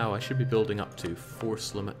with now. I should be building up to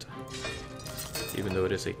force limit, even though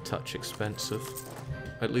it is a touch expensive.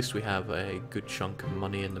 At least we have a good chunk of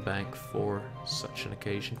money in the bank for such an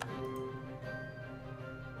occasion.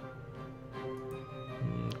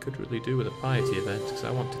 Could really do with a piety event, because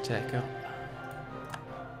I want to tech up.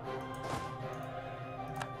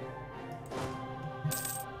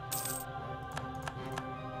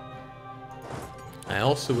 I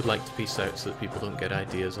also would like to peace out so that people don't get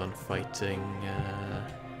ideas on fighting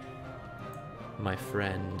my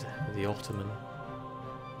friend, the Ottoman.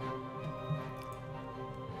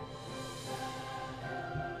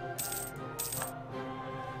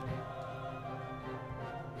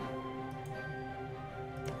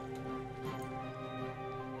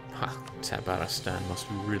 Tabaristan must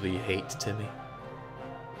really hate Timmy.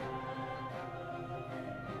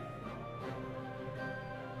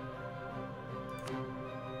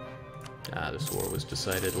 This war was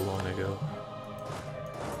decided long ago.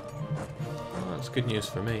 Well, that's good news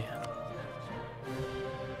for me.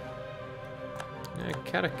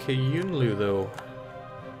 Karakayunlu, though.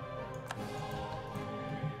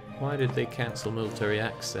 Why did they cancel military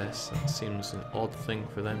access? That seems an odd thing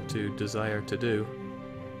for them to desire to do.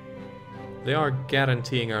 They are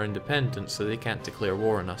guaranteeing our independence, so they can't declare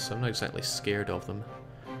war on us, so I'm not exactly scared of them.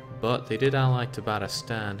 But they did ally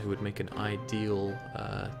Tabaristan, who would make an ideal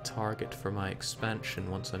target for my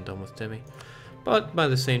expansion once I'm done with Timmy. But by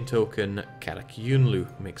the same token,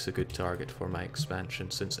 Karakyunlu makes a good target for my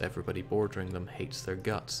expansion, since everybody bordering them hates their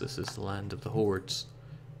guts. This is the land of the hordes.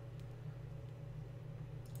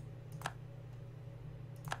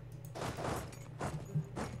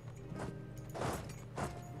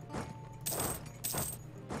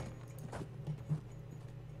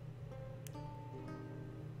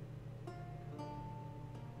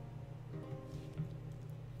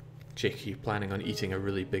 Jake, are you planning on eating a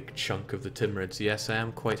really big chunk of the Timurids? Yes, I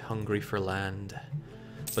am quite hungry for land.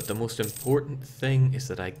 But the most important thing is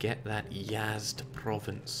that I get that Yazd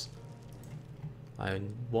province. I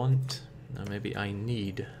want, or maybe I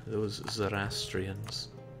need, those Zoroastrians.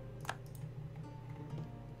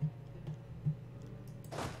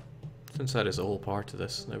 Since that is all part of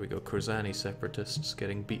this, there we go, Khorassani separatists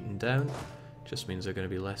getting beaten down. Just means they're going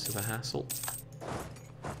to be less of a hassle.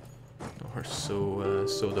 Or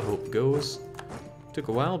so the hope goes. Took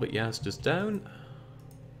a while, but Yazd is down.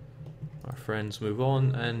 Our friends move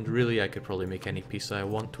on, and really I could probably make any peace I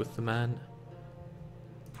want with the man.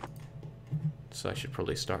 So I should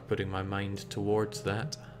probably start putting my mind towards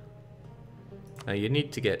that. Now you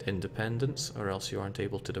need to get independence, or else you aren't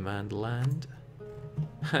able to demand land.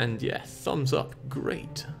 And yeah, thumbs up,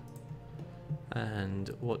 great. And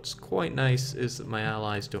what's quite nice is that my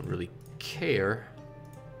allies don't really care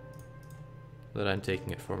that I'm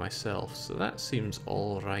taking it for myself, so that seems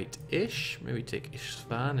alright-ish. Maybe take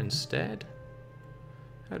Isfahan instead.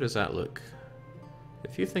 How does that look?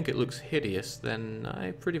 If you think it looks hideous, then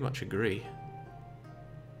I pretty much agree.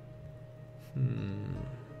 I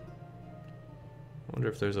wonder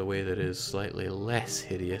if there's a way that is slightly less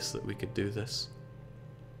hideous that we could do this.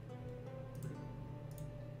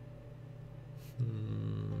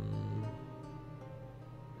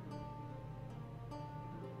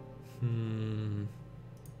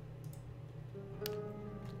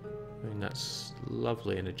 I mean, that's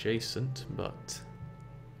lovely and adjacent, but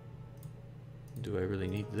do I really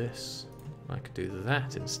need this? I could do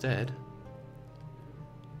that instead.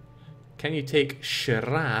 Can you take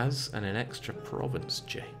Shiraz and an extra province,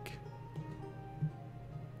 Jake?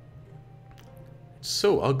 It's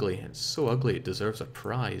so ugly. It's so ugly it deserves a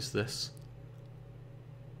prize, this.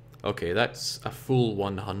 Okay, that's a full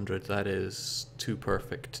 100. That is too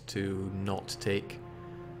perfect to not take.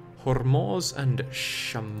 Hormuz and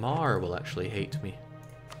Shamar will actually hate me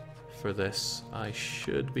for this. I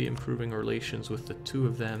should be improving relations with the two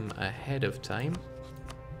of them ahead of time.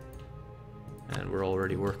 And we're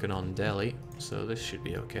already working on Delhi, so this should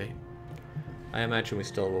be okay. I imagine we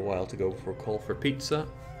still have a while to go before call for pizza.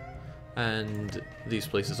 And these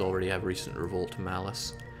places already have recent revolt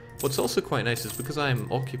malice. What's also quite nice is because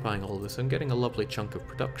I'm occupying all this, I'm getting a lovely chunk of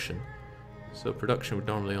production. So production would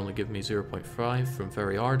normally only give me 0.5 from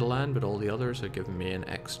very Ardalan, but all the others are giving me an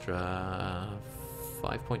extra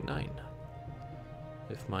 5.9.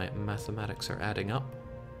 If my mathematics are adding up.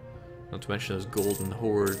 Not to mention those Golden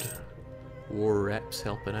Horde war reps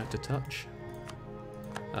helping out a touch.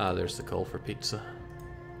 Ah, there's the call for pizza.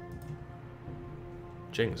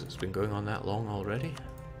 Jings, it's been going on that long already.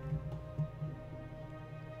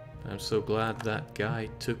 I'm so glad that guy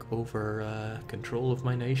took over control of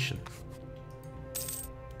my nation.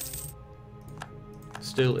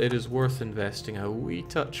 Still, it is worth investing a wee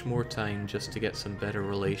touch more time just to get some better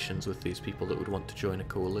relations with these people that would want to join a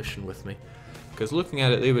coalition with me. Because looking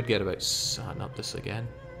at it, they would get about... not this again.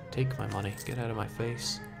 Take my money. Get out of my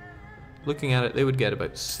face. Looking at it, they would get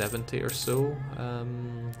about 70 or so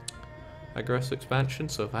aggressive expansion.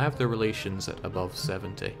 So if I have their relations at above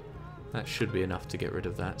 70, that should be enough to get rid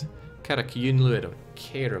of that. Karakyunlu I don't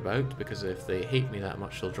care about, because if they hate me that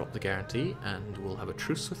much, they'll drop the guarantee and will have a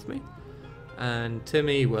truce with me. And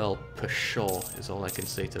Timmy, well, pshaw is all I can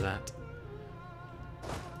say to that.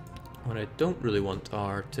 What I don't really want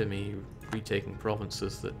are Timmy retaking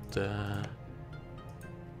provinces that...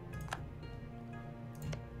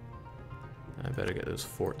 I better get those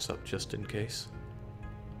forts up just in case.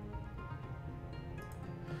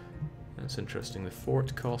 That's interesting. The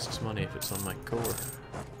fort costs money if it's on my core.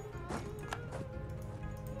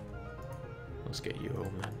 Let's get you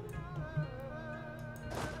home then.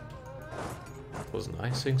 Wasn't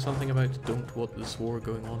I saying something about don't want this war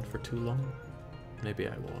going on for too long? Maybe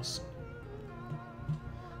I was.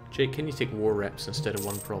 Jake, can you take war reps instead of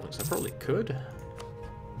one province? I probably could.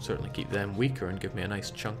 certainly keep them weaker and give me a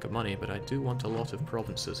nice chunk of money, but I do want a lot of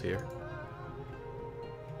provinces here.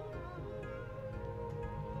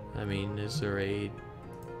 I mean, is there a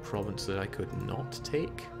province that I could not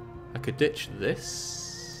take? I could ditch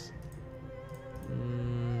this.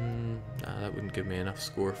 Nah, that wouldn't give me enough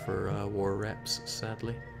score for war reps,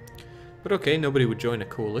 sadly. But okay, nobody would join a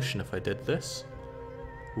coalition if I did this.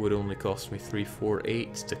 It would only cost me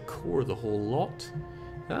 348 to core the whole lot.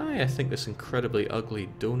 I think this incredibly ugly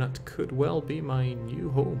donut could well be my new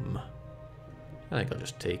home. I think I'll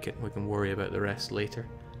just take it. We can worry about the rest later.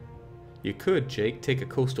 You could, Jake, take a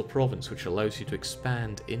coastal province which allows you to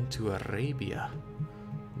expand into Arabia.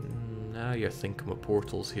 Now you're thinking with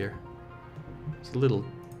portals here. It's a little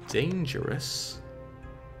dangerous.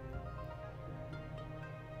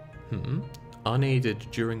 Unaided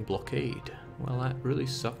during blockade. Well, that really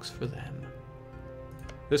sucks for them.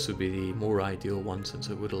 This would be the more ideal one since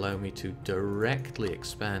it would allow me to directly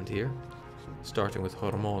expand here, starting with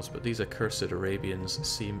Hormuz, but these accursed Arabians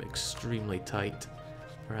seem extremely tight.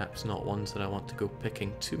 Perhaps not ones that I want to go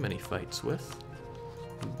picking too many fights with.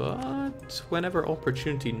 But whenever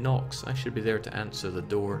opportunity knocks, I should be there to answer the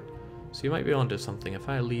door. So you might be onto something. If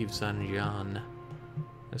I leave Zanjan,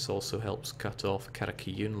 this also helps cut off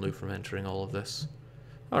Karakiyunlu from entering all of this.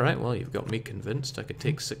 Alright, well, you've got me convinced. I could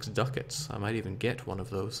take 6 ducats. I might even get one of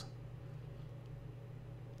those.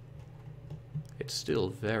 It's still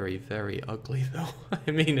very, very ugly, though.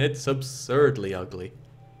 I mean, it's absurdly ugly.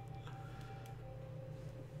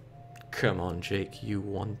 Come on, Jake, you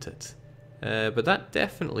want it. But that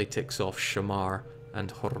definitely ticks off Shamar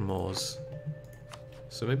and Hormuz.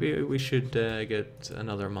 So maybe we should get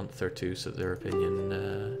another month or two so their opinion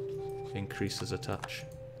increases a touch.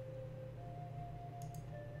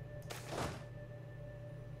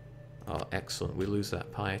 Oh, excellent. We lose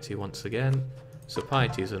that piety once again. So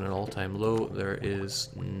piety is at an all-time low. There is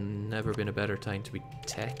never been a better time to be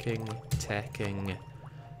teching.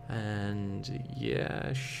 And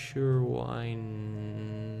yeah, sure, why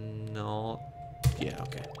not? Yeah,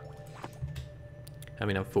 okay. I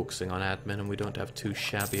mean, I'm focusing on admin and we don't have too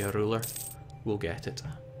shabby a ruler. We'll get it.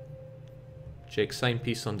 Jake, sign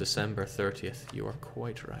peace on December 30th. You are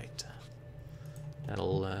quite right.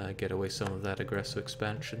 That'll get away some of that aggressive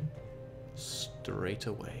expansion. Straight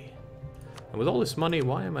away. And with all this money,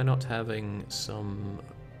 why am I not having some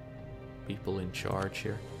people in charge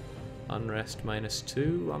here? Unrest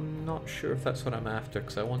 -2. I'm not sure if that's what I'm after,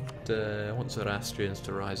 because I want Zoroastrians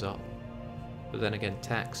to rise up. But then again,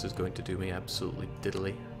 tax is going to do me absolutely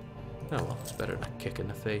diddly. Oh well, it's better than a kick in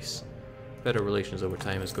the face. Better relations over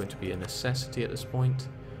time is going to be a necessity at this point.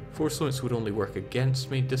 Force limits would only work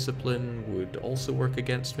against me. Discipline would also work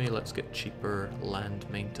against me. Let's get cheaper land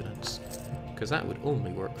maintenance, because that would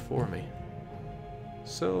only work for me.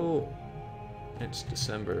 So it's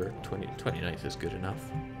December 29th is good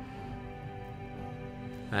enough.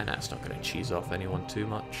 And that's not going to cheese off anyone too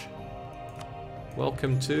much.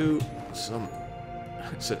 Welcome to some...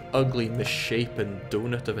 It's an ugly, misshapen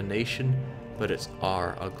donut of a nation, but it's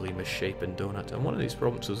our ugly, misshapen donut. And one of these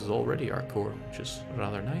provinces is already our core, which is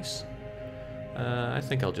rather nice. I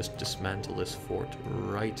think I'll just dismantle this fort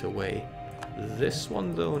right away. This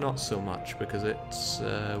one, though, not so much, because it's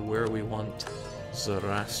where we want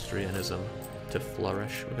Zoroastrianism to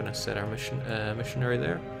flourish. We're going to set our missionary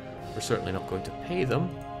there. We're certainly not going to pay them.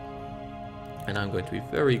 And I'm going to be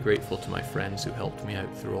very grateful to my friends who helped me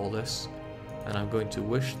out through all this. And I'm going to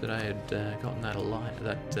wish that I had gotten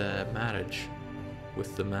that marriage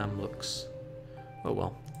with the Mamluks. Oh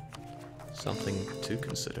well, something to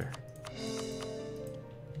consider.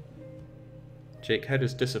 Jake, how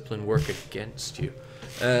does discipline work against you?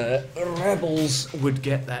 Rebels would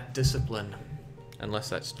get that discipline. Unless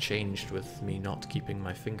that's changed with me not keeping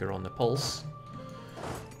my finger on the pulse.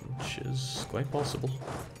 Which is quite possible.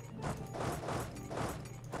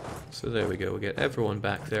 So there we go, we get everyone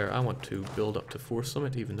back there. I want to build up to Force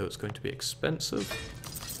Limit, even though it's going to be expensive.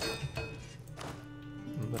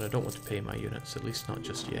 But I don't want to pay my units, at least not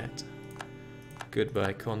just yet.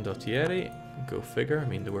 Goodbye Condottieri, go figure. I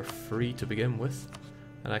mean, they were free to begin with.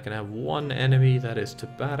 And I can have one enemy, that is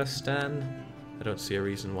Tabaristan. I don't see a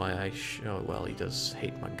reason why I oh, well, he does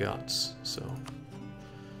hate my guts, so...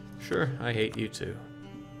 Sure, I hate you too.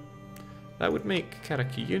 That would make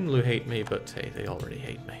Karakiyunlu hate me, but hey, they already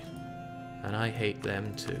hate me. And I hate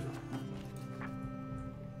them too.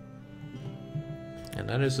 And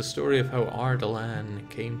that is the story of how Ardalan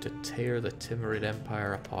came to tear the Timurid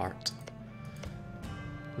Empire apart.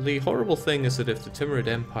 The horrible thing is that if the Timurid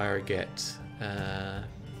Empire get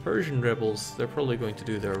Persian rebels, they're probably going to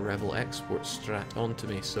do their rebel export strat onto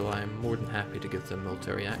me, so I'm more than happy to give them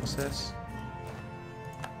military access.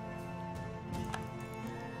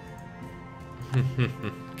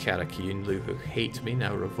 Karakyunlu who hate me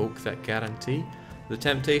now revoke that guarantee. The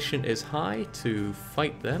temptation is high to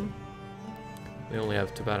fight them. They only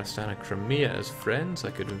have Tabaristan and Crimea as friends.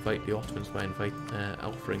 I could invite the Ottomans by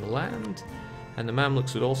offering land. And the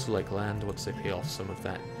Mamluks would also like land once they pay off some of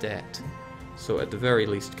that debt. So at the very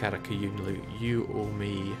least, Karakyunlu, you owe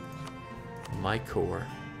me my core.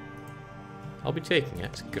 I'll be taking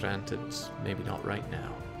it, granted, maybe not right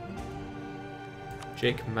now.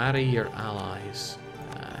 Jake, marry your allies.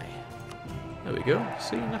 Aye. There we go.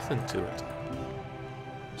 See, nothing to it.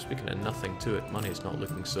 Speaking of nothing to it, money's not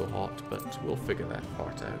looking so hot, but we'll figure that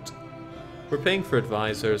part out. We're paying for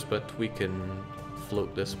advisors, but we can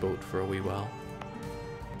float this boat for a wee while.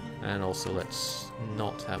 And also let's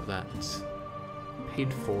not have that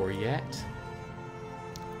paid for yet.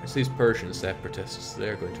 It's these Persian separatists,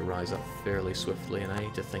 they're going to rise up fairly swiftly, and I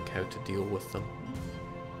need to think how to deal with them.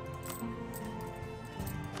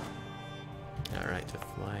 Alright,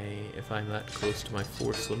 if I'm that close to my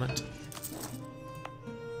force limit,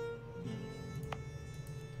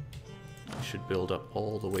 I should build up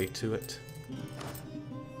all the way to it.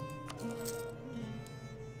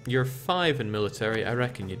 You're 5 in military, I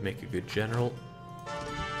reckon you'd make a good general.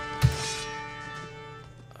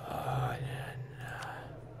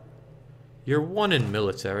 You're 1 in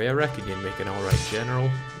military, I reckon you'd make an alright general.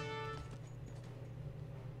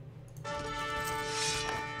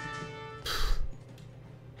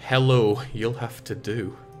 Hello, you'll have to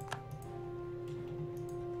do.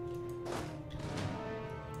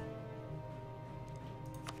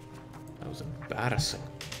 That was embarrassing.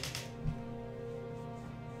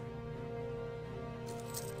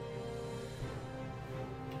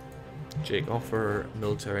 Jake, offer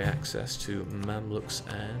military access to Mamluks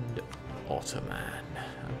and Ottoman.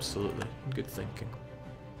 Absolutely. Good thinking.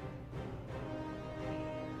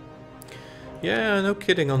 Yeah, no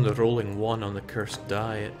kidding on the rolling 1 on the cursed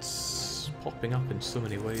die. It's popping up in so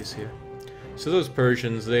many ways here. So those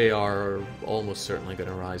Persians, they are almost certainly going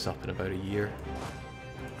to rise up in about a year.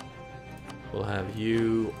 We'll have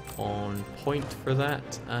you on point for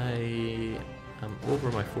that. I am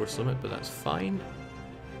over my force limit, but that's fine.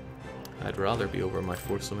 I'd rather be over my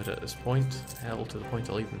force limit at this point. Hell, to the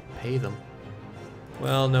point I'll even pay them.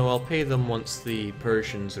 Well, no, I'll pay them once the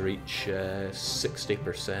Persians reach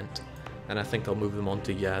 60%. And I think I'll move them on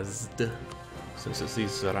to Yazd, since it's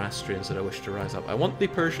these Zoroastrians that I wish to rise up. I want the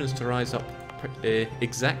Persians to rise up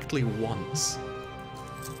exactly once.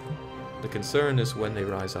 The concern is when they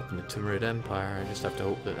rise up in the Timurid Empire. I just have to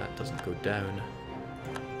hope that that doesn't go down.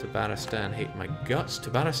 Tabaristan hate my guts.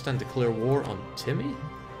 Tabaristan declare war on Timi?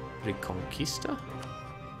 Reconquista?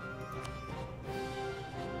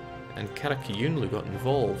 And Karakyunlu got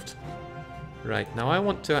involved. Right, now I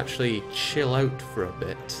want to actually chill out for a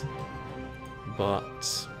bit.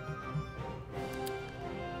 But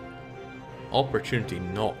opportunity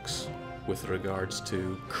knocks with regards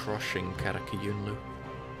to crushing Karakyunlu.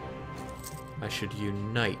 I should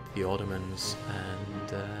unite the Ottomans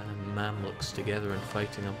and Mamluks together in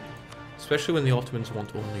fighting them. Especially when the Ottomans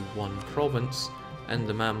want only 1 province, and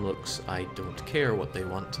the Mamluks, I don't care what they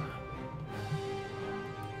want.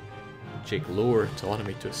 Jake, lower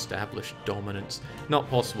autonomy to establish dominance. Not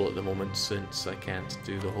possible at the moment, since I can't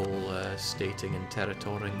do the whole stating and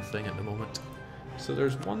territorying thing at the moment. So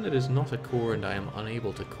there's one that is not a core, and I am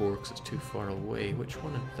unable to core because it's too far away. Which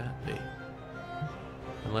one would that be?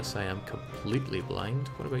 Unless I am completely blind.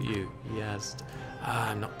 What about you? Yazd.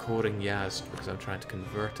 Ah, I'm not coring Yazd because I'm trying to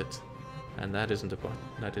convert it. And that is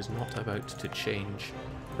not about to change.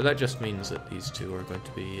 But that just means that these two are going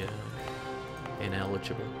to be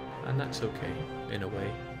ineligible. And that's okay, in a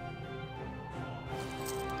way.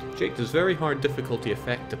 Jake, does very hard difficulty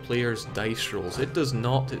affect a player's dice rolls? It does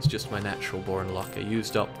not, it's just my natural born luck I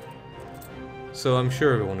used up. So I'm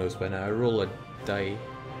sure everyone knows by now, I roll a die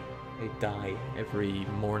every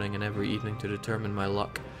morning and every evening to determine my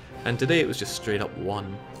luck. And today it was just straight up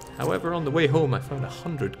 1. However, on the way home I found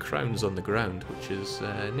 100 crowns on the ground, which is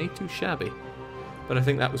nae too shabby. But I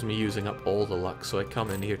think that was me using up all the luck, so I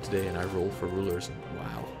come in here today and I roll for rulers and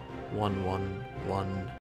wow. 1, 1, 1.